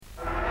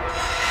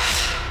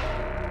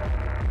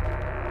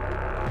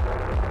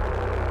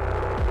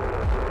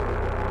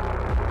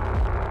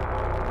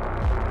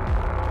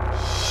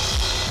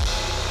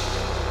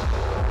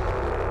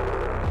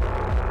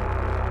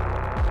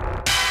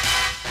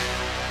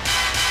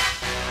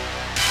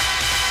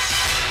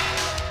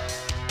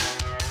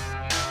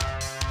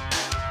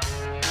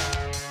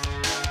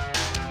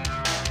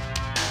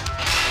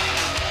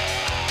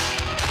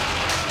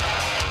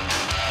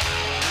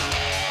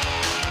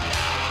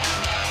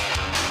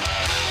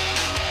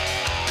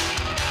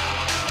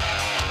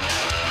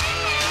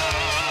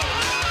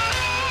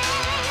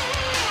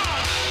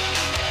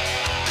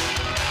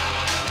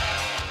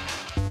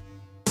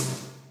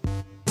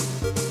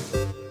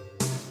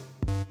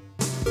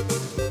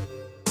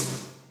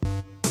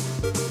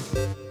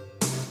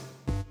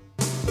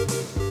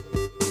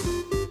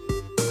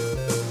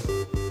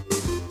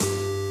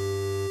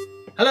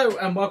Hello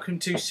and welcome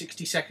to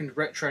 60 Second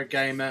Retro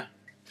Gamer.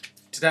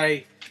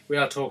 Today we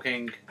are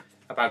talking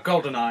about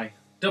GoldenEye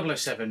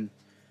 007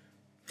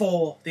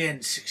 for the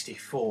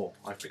N64.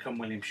 I've become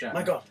William Shatner.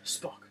 My God,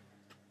 Spock.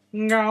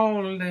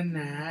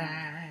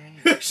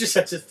 GoldenEye. Just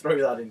had to throw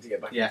that in to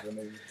get back into the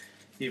movie.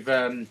 You've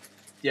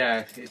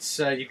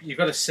you've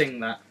got to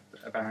sing that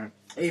about.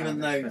 Even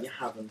though you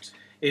haven't.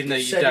 Even though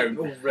you said don't. it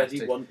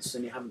already once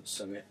and you haven't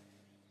sung it.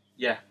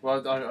 Yeah,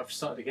 well I've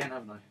started again,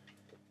 haven't I?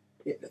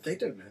 Yeah, they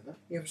don't know that.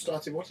 You haven't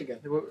started what again?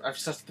 I've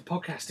started the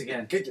podcast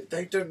again. Good,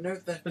 they don't know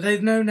that. But they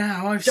know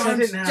now. I've said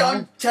it now.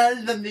 Don't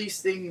tell them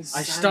these things.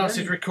 I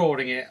started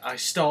recording it. I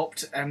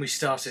stopped, and we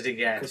started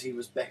again. Because he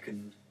was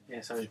beckoned.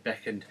 Yes, I was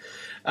beckoned.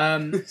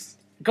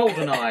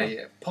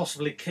 GoldenEye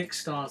possibly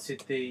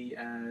kick-started the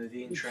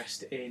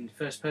interest in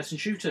first-person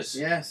shooters.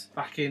 Yes.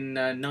 Back in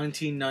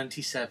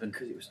 1997.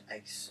 Because it was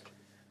ace.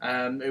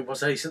 It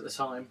was ace at the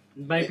time.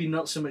 Maybe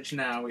not so much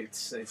now.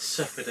 It's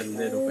suffered a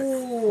little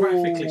bit.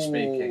 Graphically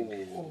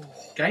speaking,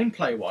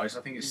 gameplay-wise,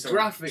 I think it's still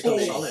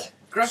solid.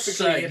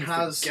 Graphically, it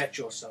has. Get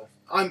yourself.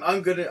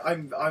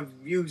 I'm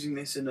using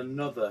this in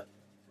another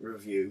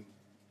review,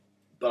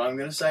 but I'm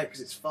going to say it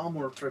because it's far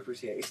more appropriate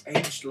here. It's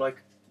aged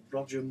like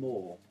Roger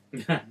Moore.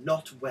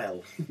 Not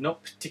well.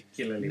 Not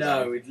particularly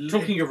No. well.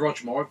 Talking of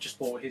Roger Moore, I've just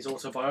bought his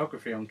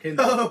autobiography on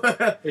Kindle.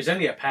 It was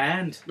only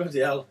 £1. Bloody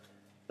hell.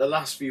 The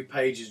last few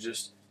pages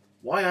just...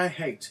 Why I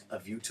hate A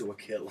View to a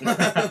Kill.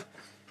 I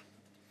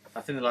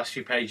think the last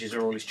few pages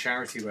are all his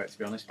charity work, to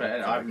be honest, but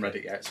I haven't read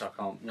it yet, so I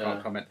can't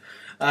comment.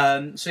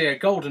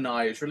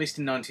 GoldenEye, it was released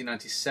in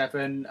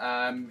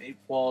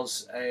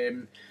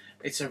 1997.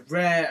 It's a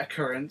rare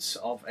occurrence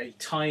of a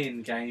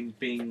tie-in game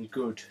being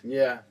good.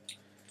 Yeah.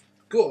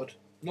 Good,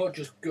 not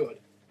just good.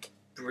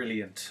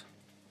 Brilliant.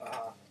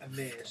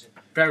 Amazing.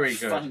 Very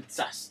good.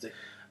 Fantastic.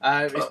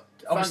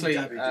 Obviously,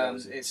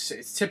 fantastic.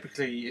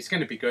 it's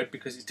going to be good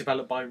because it's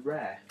developed by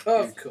Rare.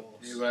 Of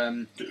course. Who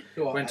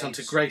went on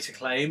to great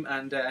acclaim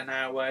and are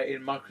now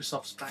in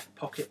Microsoft's back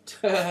pocket.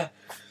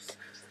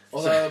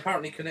 Although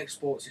apparently Kinect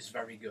Sports is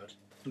very good.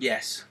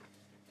 Yes.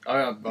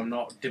 I'm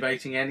not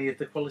debating any of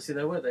the quality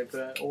they were. They've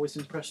always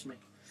impressed me.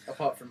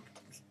 Apart from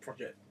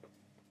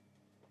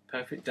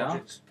Perfect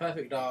Dark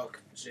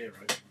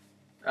Zero.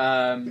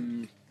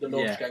 The The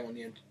launch game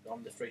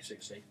on the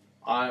 360.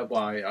 I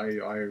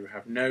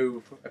have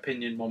no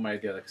opinion one way or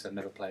the other because I've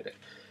never played it.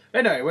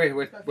 Anyway,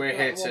 we're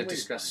here to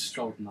discuss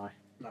GoldenEye.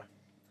 No.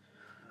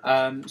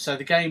 So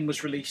the game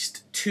was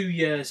released 2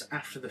 years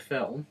after the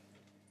film.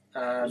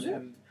 Was it?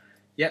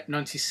 Yep,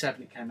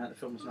 97 it came out. The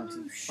film was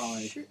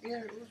 95. Shit, yeah,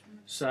 it was.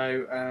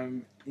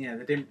 So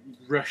they didn't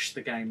rush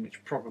the game,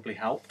 which probably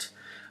helped.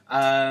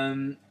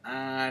 And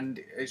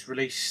it's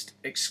released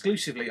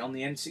exclusively on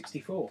the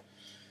N64,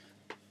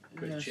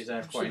 which is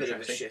quite a bit of a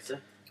interesting. shitter.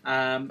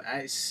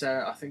 I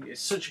think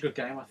it's such a good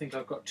game. I think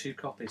I've got 2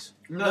 copies.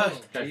 No,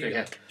 Go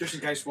figure. just in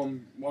case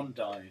one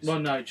dies. Well,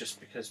 no, just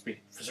because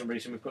for some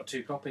reason we've got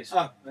 2 copies.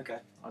 Oh, okay.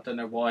 I don't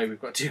know why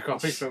we've got 2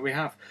 copies, but we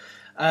have.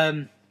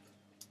 The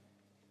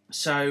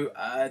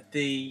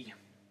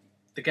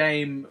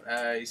game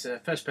is a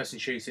first-person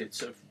shooter. It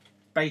sort of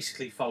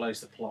basically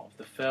follows the plot of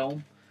the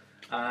film.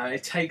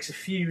 It takes a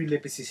few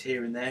liberties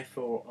here and there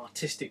for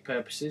artistic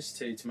purposes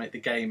to make the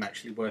game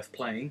actually worth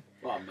playing.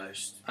 Well,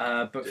 most.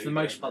 But for the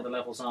most part, the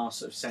levels are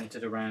sort of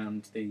centred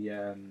around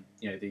the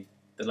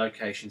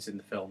locations in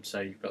the film. So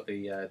you've got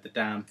the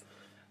dam,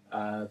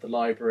 the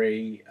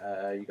library,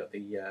 you've got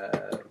the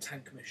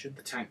tank mission,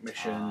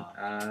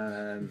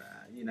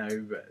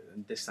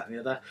 this, that, and the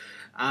other,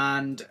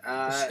 and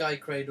the Sky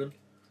Cradle.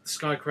 The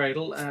Sky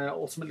Cradle,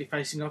 ultimately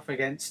facing off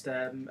against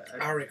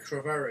Arik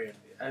Travarian.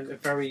 A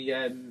very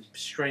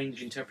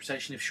strange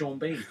interpretation of Sean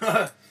Bean.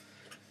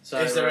 So,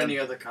 is there any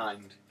other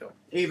kind?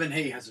 Even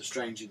he has a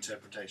strange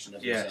interpretation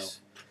of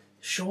himself.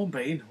 Sean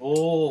Bean.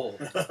 Oh.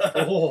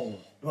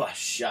 What a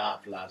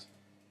sharp lad.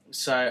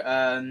 So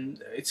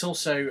it's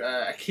also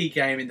a key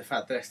game in the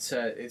fact that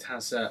it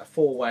has a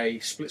 4-way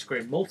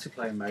split-screen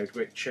multiplayer mode,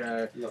 which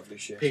lovely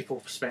shit.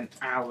 People spent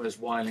hours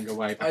whiling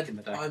away back in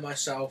the day. I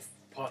myself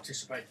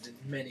participated in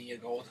many a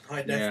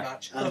GoldenEye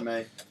deathmatch. And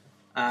me.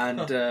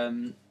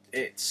 And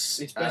it's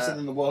better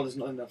than the world is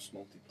not enough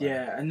multiplayer.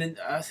 Yeah, and then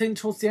I think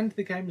towards the end of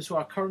the game as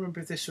well, I can't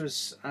remember if this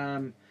was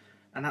an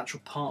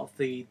actual part of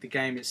the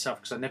game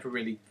itself, because I never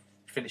really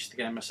finished the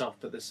game myself,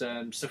 but there's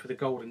stuff with a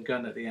golden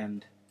gun at the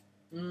end.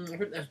 I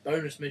think there's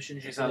bonus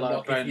missions you Is can that like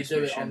unlock a if you bonus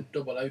do mission? it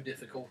on 00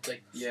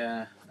 difficulty.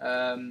 Yeah,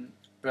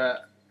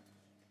 but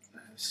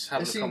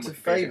They seem to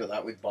favour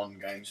that with Bond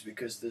games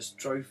because there's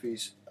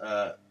trophies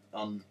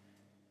on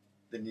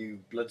the new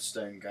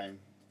Bloodstone game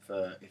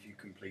for if you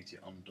complete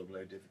it on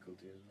 00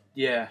 difficulty as well.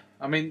 Yeah,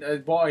 I mean,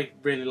 what I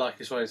really like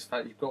as well is the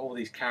fact you've got all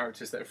these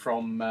characters that are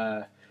from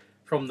the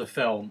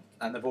film,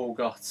 and they've all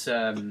got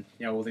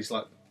all these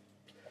like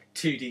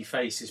 2D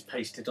faces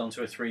pasted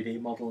onto a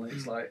 3D model, and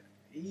it's like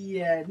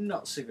Yeah,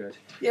 not so good.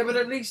 Yeah, but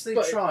at least they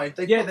tried.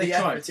 They put the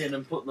effort in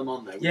and put them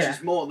on there, which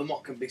is more than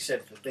what can be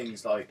said for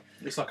things like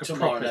it's like a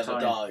Tomorrow proper Never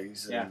time.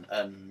 Dies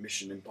and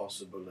Mission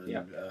Impossible and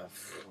I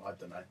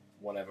don't know,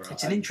 whatever.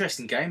 It's an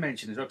interesting game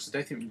engine as well, because I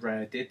don't think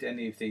Rare did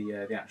any of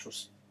the actual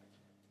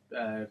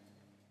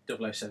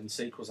 007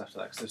 sequels after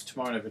that, because there's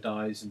Tomorrow Never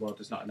Dies and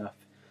World Is Not Enough,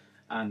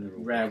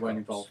 and Rare weren't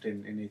involved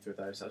in either of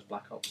those. That was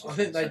Black Ops. I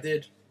think they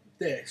did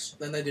this,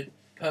 then they did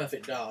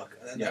Perfect Dark,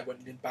 and then they went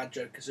and did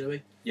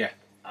Banjo-Kazooie. Yeah.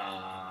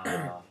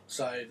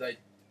 So they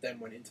then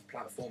went into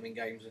platforming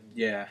games and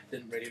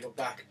didn't really look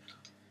back.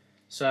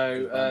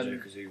 So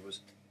Banjo-Kazooie was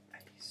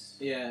ace.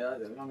 Yeah,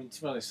 I mean,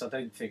 to be honest, I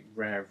don't think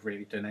Rare have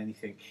really done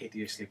anything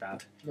hideously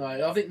bad. No,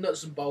 I think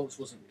Nuts and Bolts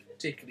wasn't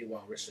particularly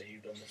well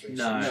received on the 360.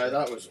 No,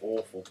 that was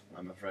awful,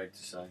 I'm afraid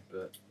to say,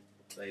 but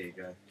there you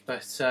go.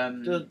 But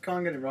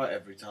can't get it right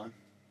every time.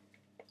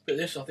 But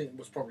this, I think,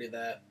 was probably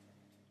the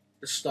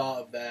start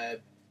of their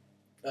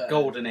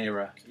golden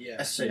era. Yeah,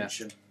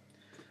 ascension. Yeah.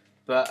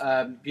 But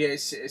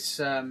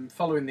it's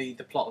following the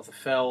plot of the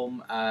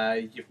film.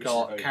 You've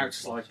got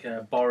characters like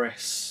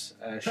Boris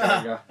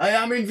showing I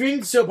am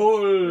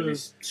invincible! with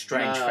his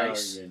strange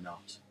face. You're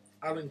not.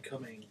 Alan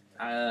Cumming.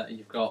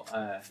 You've got...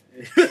 I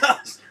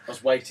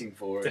was waiting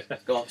for it.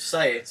 Go on,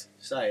 say it.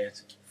 Say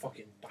it.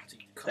 Fucking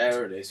batty cunt.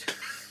 There it is.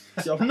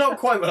 So, not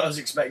quite what I was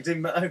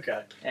expecting, but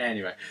okay.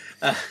 Anyway.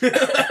 We'll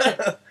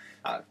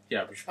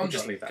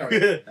just leave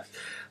that.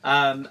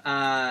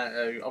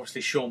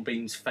 Obviously Sean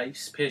Bean's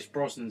face, Pierce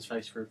Brosnan's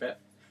face for a bit.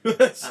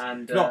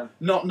 And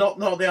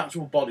not the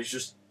actual body,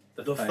 just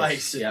the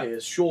face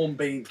appears. Sean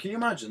Bean, can you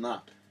imagine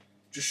that?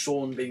 Just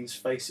Sean Bean's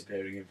face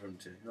appearing in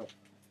front of you. No.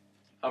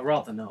 I'd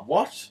rather not.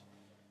 What?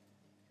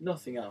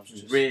 Nothing else.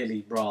 Just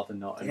really rather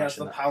not. He has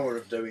the power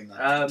of doing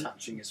that,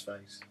 attaching his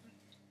face.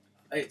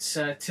 It's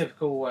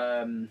typical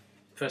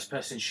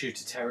first-person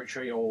shooter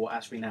territory, or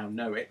as we now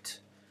know it.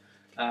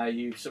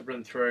 You sort of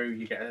run through,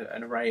 you get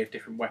an array of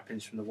different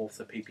weapons, from the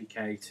Walther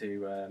PPK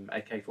to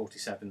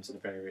AK-47s and a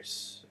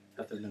various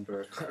other number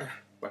of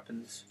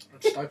weapons.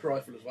 And sniper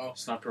rifle as well.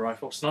 Sniper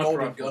rifle.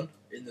 Golden gun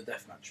in the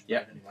deathmatch.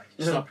 Yep. Anyway.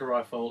 Sniper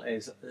rifle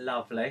is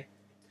lovely.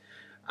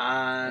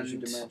 And as you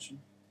mention.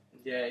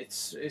 Yeah,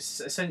 it's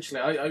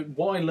essentially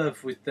what I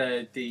love with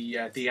the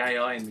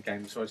AI in the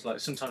game. So it's like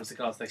sometimes the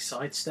guards, they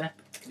sidestep,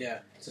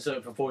 to sort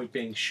of avoid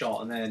being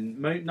shot, and then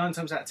 9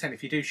 times out of 10,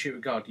 if you do shoot a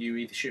guard, you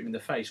either shoot him in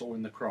the face or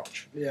in the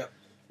crotch. Yeah,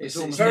 it's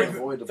very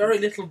avoidable. Very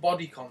little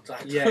body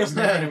contact. Yeah, it's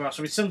not very much.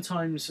 I mean,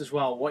 sometimes as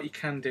well, what you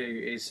can do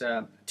is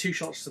 2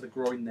 shots to the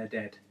groin, they're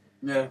dead.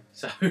 Yeah.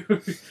 So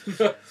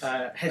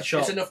headshot.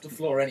 It's enough to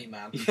floor any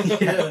man.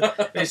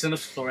 It's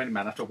enough to floor any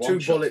man after 1 2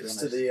 shot. 2 bullets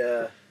to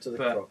the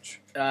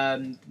crotch.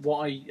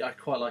 What I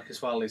quite like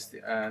as well is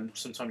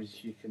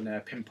sometimes you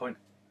can pinpoint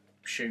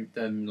shoot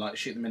them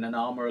in an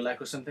arm or a leg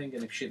or something, and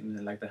if you shoot them in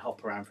the leg, they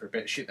hop around for a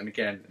bit, shoot them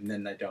again, and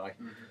then they die.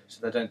 Mm-hmm.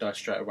 So they don't die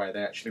straight away.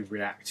 They actually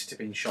react to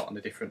being shot on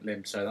a different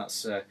limb. So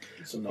that's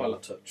it's a novel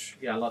touch.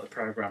 Yeah, I like the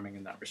programming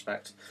in that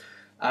respect.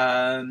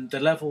 The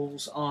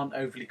levels aren't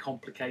overly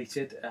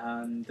complicated.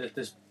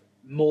 There's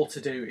more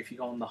to do if you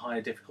go on the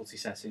higher difficulty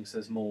settings.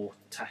 There's more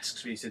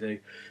tasks for you to do.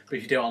 But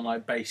if you do it on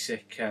like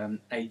basic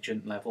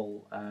agent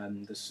level,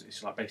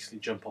 it's like basically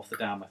jump off the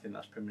dam. I think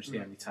that's pretty much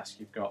the only task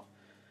you've got.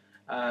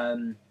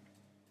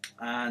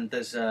 And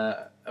there's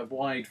a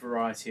wide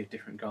variety of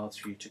different guards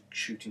for you to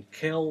shoot and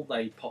kill.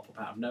 They pop up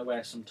out of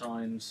nowhere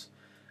sometimes.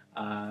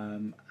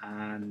 And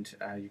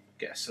you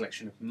get a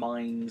selection of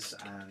mines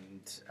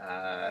and...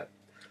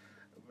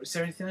 is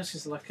there anything else?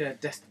 Is there like a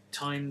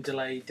time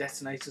delay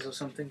detonators or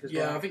something as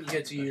well? Yeah, I think you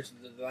get to use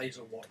the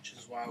laser watch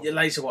as well. Yeah,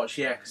 laser watch,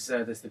 yeah, because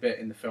there's the bit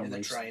in the film in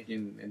the train,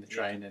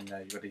 and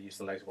you've got to use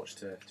the laser watch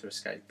to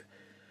escape.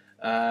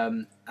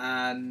 And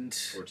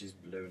or it is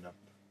blown up.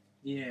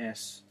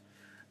 Yes,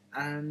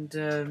 and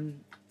there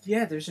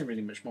isn't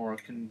really much more I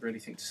can really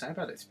think to say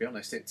about it. To be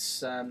honest, it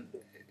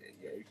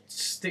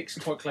sticks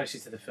quite closely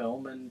to the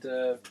film, and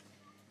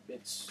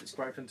it's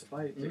great fun to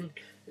play.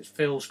 It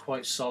feels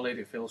quite solid.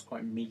 It feels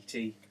quite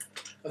meaty.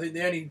 I think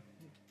the only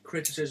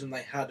criticism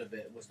they had of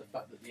it was the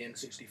fact that the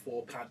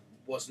N64 pad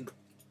wasn't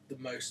the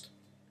most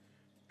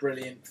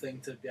brilliant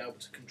thing to be able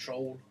to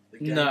control the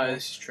game. No,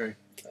 this is true.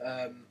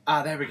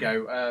 There we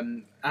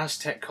go.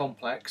 Aztec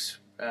Complex,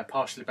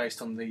 partially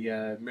based on the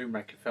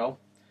Moonraker film,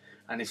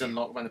 and is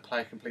unlocked when the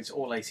player completes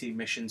all 18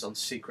 missions on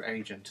Secret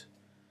Agent.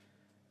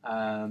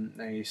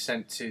 They're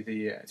sent to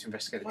to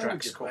investigate the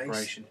Drax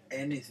Corporation.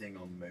 Anything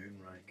on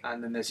Moonraker.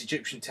 And then there's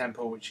Egyptian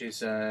Temple, which is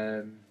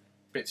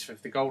bits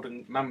of the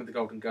Golden Man with the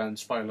Golden Gun,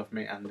 Spy Who Loved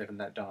Me, and Live and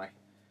Let Die.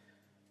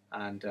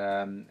 And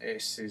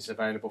it is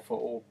available for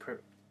all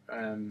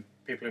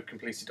people who've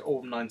completed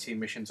all 19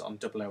 missions on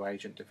 00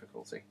 Agent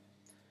difficulty.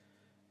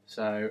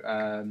 So,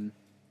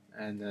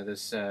 and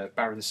there's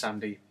Baron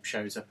Sandy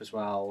shows up as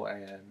well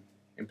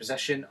in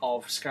possession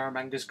of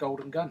Scaramanga's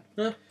Golden Gun.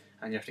 Huh.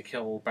 And you have to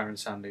kill Baron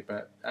Sandy,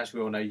 but as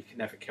we all know, you can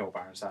never kill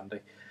Baron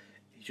Sandy.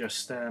 He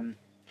just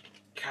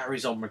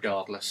carries on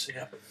regardless.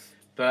 Yeah.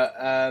 But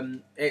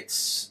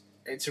it's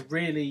a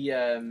really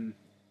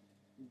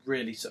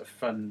really sort of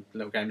fun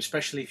little game,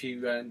 especially if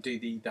you do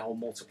the whole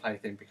multiplayer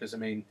thing. Because I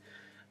mean,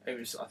 I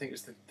think it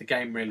was the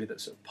game really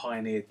that sort of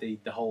pioneered the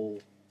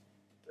whole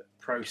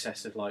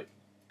process of like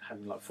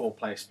having like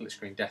 4-player split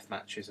screen death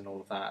matches and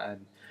all of that,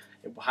 and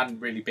it hadn't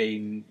really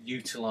been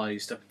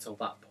utilised up until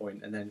that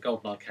point. And then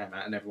GoldenEye came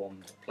out and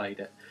everyone played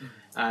it,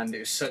 and it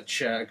was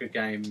such a good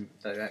game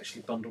that they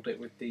actually bundled it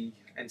with the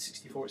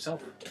N64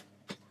 itself.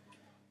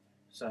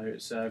 So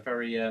it's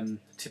very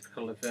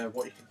typical of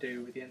what you can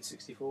do with the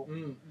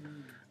N64.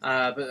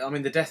 But I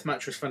mean, the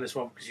deathmatch was fun as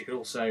well because you could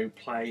also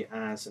play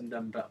as a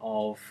number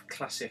of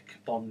classic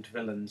Bond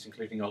villains,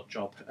 including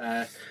Oddjob.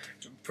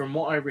 From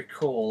what I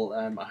recall,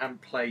 I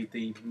haven't played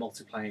the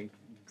multiplayer in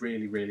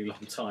really, really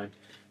long time,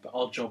 but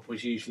Oddjob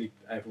was usually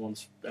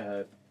everyone's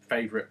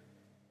favourite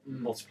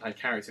multiplayer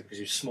character because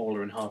he was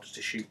smaller and harder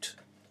to shoot.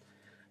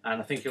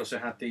 And I think he also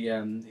had the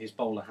his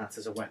bowler hat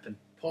as a weapon.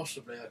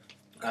 Possibly.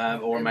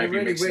 Or It'd maybe be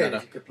really mixing weird it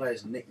if up. you could play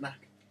as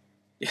Knick-Knack.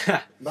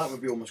 Yeah, That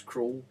would be almost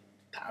cruel.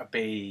 that would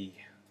be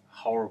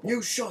horrible.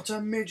 You shot a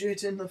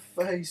midget in the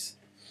face.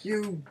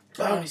 You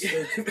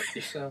bastard.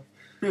 So,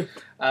 The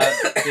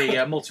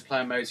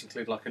multiplayer modes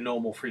include like a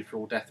normal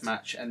free-for-all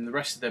deathmatch, and the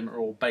rest of them are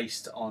all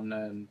based on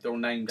they're all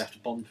named after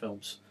Bond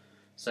films.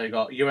 So you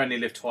got You Only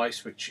Live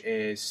Twice, which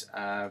is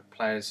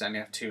players only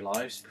have 2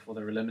 lives before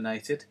they're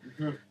eliminated.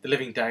 The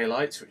Living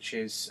Daylights, which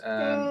is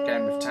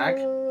game of tag.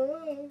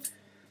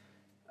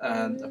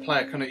 A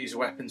player cannot use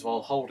weapons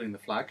while holding the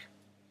flag,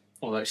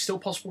 although it's still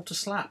possible to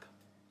slap.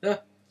 Yeah.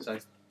 So,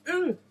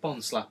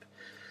 Bond slap.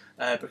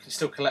 But can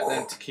still collect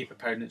them to keep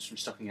opponents from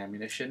stocking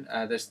ammunition.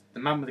 There's the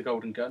Man with the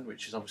Golden Gun,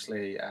 which is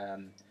obviously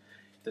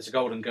there's a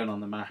golden gun on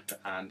the map,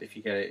 and if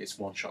you get it, it's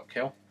one-shot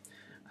kill.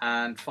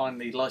 And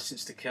finally,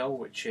 License to Kill,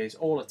 which is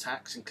all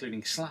attacks,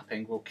 including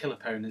slapping, will kill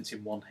opponents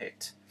in 1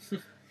 hit.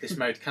 This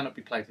mode cannot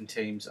be played in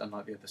teams,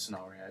 unlike the other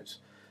scenarios.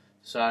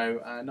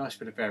 So, a nice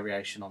bit of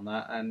variation on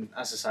that. And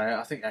as I say,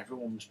 I think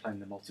everyone was playing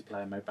the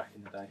multiplayer mode back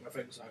in the day. I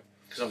think so.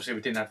 Because obviously we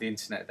didn't have the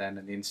internet then,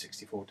 and the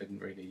N64 didn't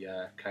really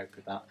cope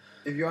with that.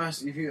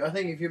 I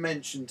think if you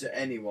mention to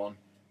anyone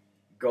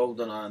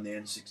GoldenEye and the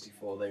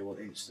N64, they will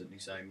instantly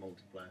say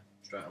multiplayer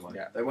straight away.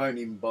 Yeah. They won't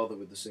even bother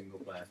with the single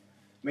player.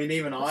 I mean,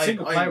 even The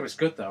single player was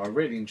good though. I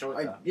really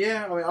enjoyed that.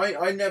 Yeah, I mean,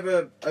 I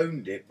never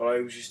owned it, but I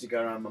always used to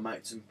go around with my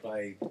mates and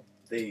play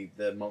the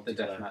multiplayer. The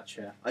deathmatch,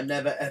 yeah. I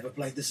never ever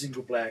played the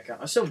single player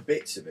account. I saw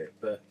bits of it,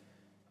 but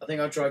I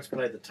think I tried to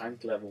play the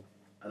tank level,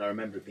 and I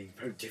remember it being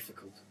very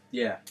difficult.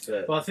 Yeah.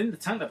 But Well, I think the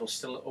tank level's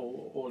still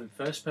all in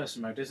first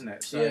person mode, isn't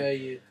it? So,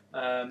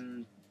 Yeah,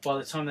 by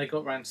the time they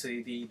got around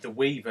to the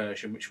Wii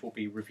version, which we'll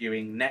be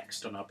reviewing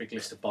next on our big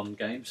list of Bond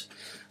games,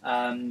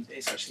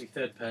 it's actually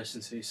third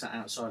person, so you sat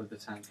outside of the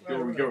tank.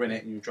 You're in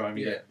it and you're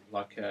driving it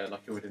like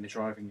you would in a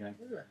driving game.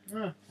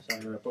 Yeah.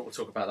 So, but we'll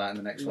talk about that in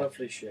the next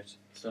Lovely shit.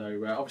 one.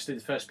 So obviously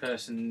the first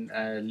person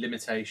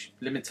limitates.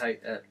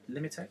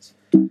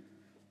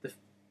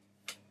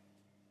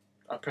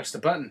 I pressed the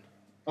button.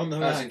 On the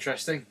That was right.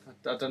 interesting.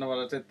 I don't know what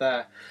I did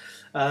there.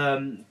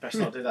 Best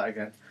not do that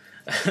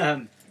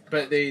again.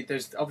 But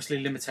there's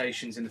obviously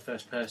limitations in the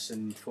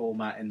first-person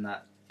format in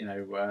that, you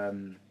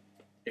know,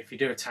 if you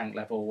do a tank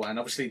level, and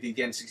obviously the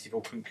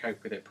N64 couldn't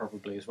cope with it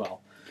probably as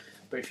well,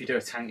 but if you do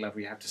a tank level,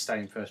 you have to stay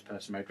in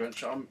first-person mode,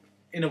 which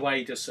in a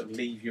way does sort of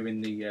leave you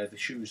in the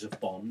shoes of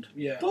Bond.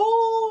 Yeah.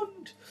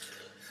 Bond!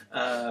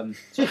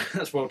 So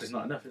that's World Is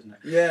Not Enough, isn't it?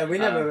 Yeah, we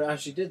never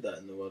actually did that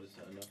in the world. Is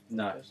that enough?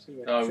 No.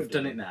 We Oh, should we've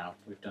done do it now.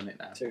 We've done it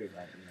now. Too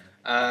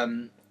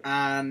late.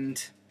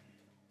 And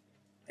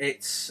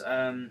it's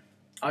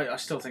I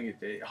still think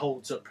it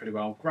holds up pretty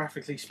well.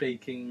 Graphically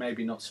speaking,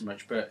 maybe not so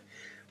much, but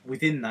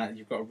within that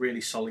you've got a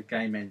really solid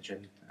game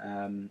engine,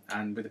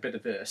 and with a bit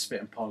of a spit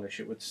and polish,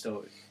 it would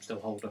still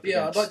hold up.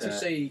 Yeah, against, I'd like to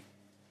see.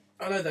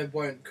 I know they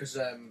won't because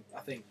I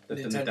think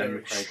They've done the Nintendo demo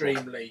are crate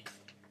one. extremely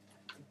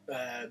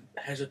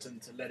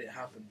hesitant to let it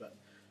happen, but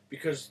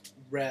because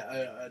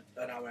Rare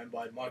are now owned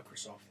by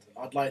Microsoft,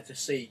 I'd like to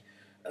see.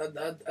 As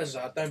I say,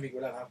 I don't think it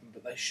will ever happen,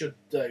 but they should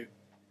do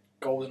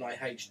GoldenEye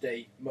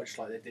HD, much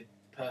like they did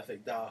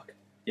Perfect Dark.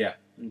 Yeah,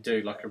 and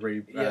do like a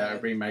remake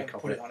and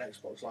of put it. it on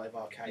Xbox Live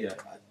Arcade. Yeah.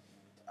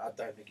 I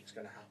don't think it's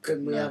going to happen.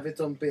 Can we No. have it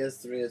on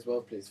PS3 as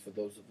well, please, for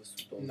those of us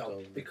who don't No,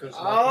 own? because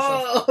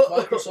Oh!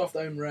 Microsoft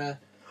own Rare,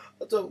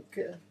 I don't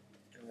care.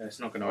 It's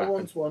not going to I happen.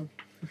 want one.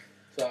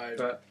 so.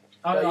 But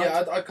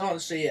I can't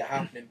see it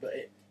happening, but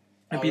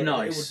it'd be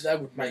nice. That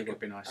would It make would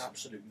be nice.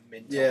 absolute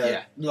mint.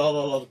 Yeah, Yeah. A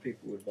lot of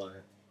people would buy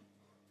it.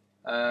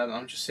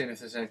 I'm just seeing if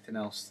there's anything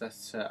else that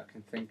I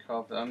can think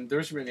of. There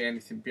isn't really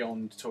anything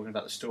beyond talking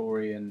about the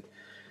story, and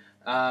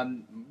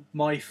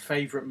my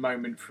favourite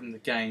moment from the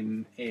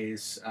game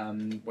is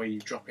where you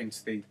drop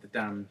into the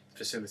dam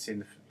facility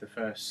in the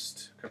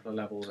first couple of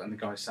levels, and the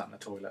guy sat in the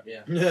toilet.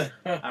 Yeah. Yeah.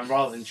 And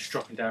rather than just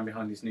dropping down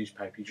behind his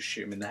newspaper, you just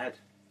shoot him in the head.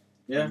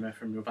 Yeah.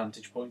 From your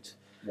vantage point.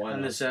 Why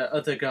And not? there's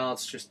other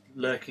guards just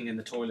lurking in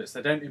the toilets.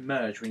 They don't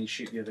emerge when you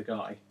shoot the other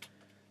guy.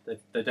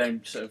 They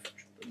don't sort of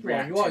Well,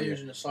 react you are to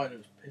using a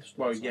silenced pistol.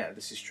 Well, so- yeah,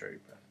 this is true.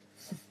 But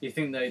you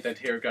think they'd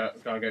hear a guy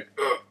go,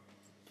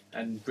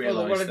 and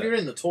realise well, if you're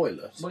in the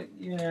toilet,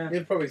 yeah,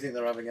 you'd probably think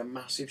they're having a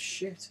massive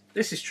shit.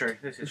 This is true.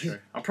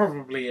 I'm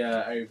probably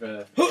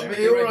over. But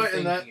you're right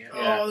in that. Yeah.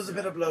 Oh, there's a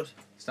bit of blood.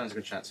 Stands a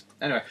good chance.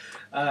 Anyway,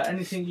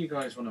 anything you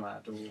guys want to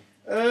add?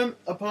 Or...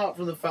 Apart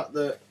from the fact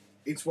that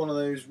it's one of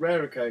those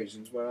rare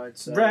occasions where I'd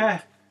say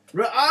Rare.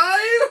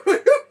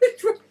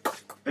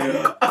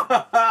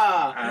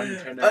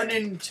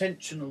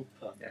 Unintentional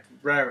pun. Yeah,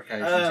 rare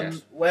occasions.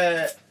 Yes.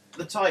 Where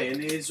the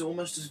tie-in is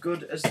almost as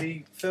good as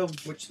the film,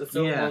 which the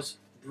film was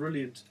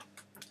brilliant.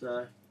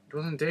 So,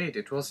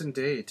 It was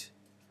indeed.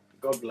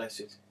 God bless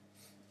it.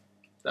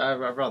 I'd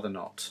rather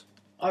not.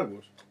 I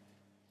would.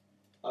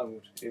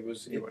 It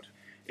was. You would.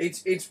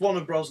 It's one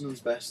of Brosnan's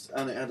best,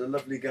 and it had a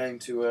lovely game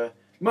to.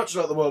 Much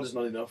like The World Is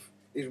Not Enough,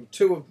 it's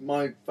two of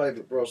my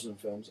favourite Brosnan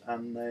films,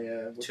 and they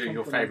were two of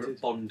your favourite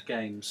Bond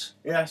games.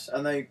 Yes,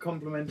 and they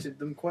complemented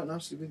them quite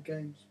nicely with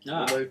games.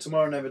 Ah. Although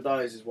Tomorrow Never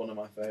Dies is one of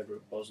my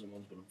favourite Brosnan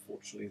ones, but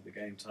unfortunately the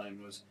game time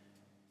was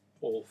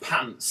Awful.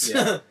 pants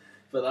Yeah.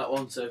 for that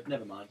one, so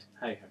never mind.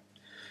 Hey ho.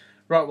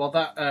 Right, well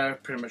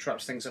that pretty much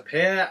wraps things up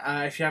here.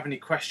 If you have any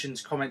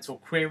questions, comments or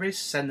queries,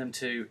 send them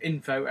to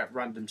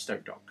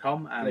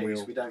info@randomstoke.com and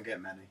Please, we don't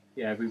get many.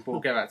 we'll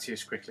get back to you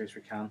as quickly as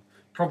we can.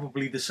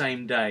 Probably the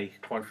same day,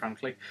 quite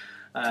frankly.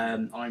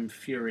 I'm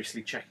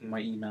furiously checking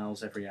my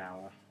emails every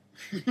hour.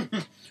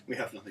 We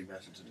have nothing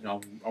better to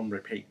do. On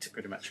repeat,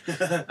 pretty much.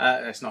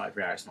 It's not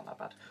every hour, it's not that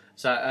bad.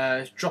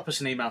 So drop us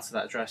an email to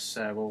that address.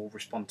 We'll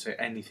respond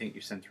to anything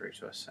you send through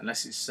to us.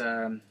 Unless it's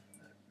a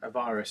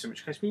virus, in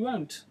which case we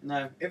won't.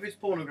 No, if it's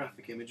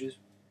pornographic images,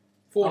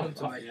 Forward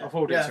them to me. I'll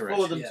forward it to Rich.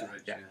 forward them Yeah. to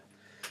Rich. Yeah.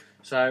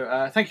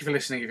 So thank you for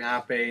listening if you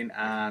have been,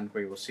 and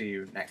we will see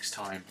you next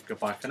time.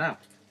 Goodbye for now.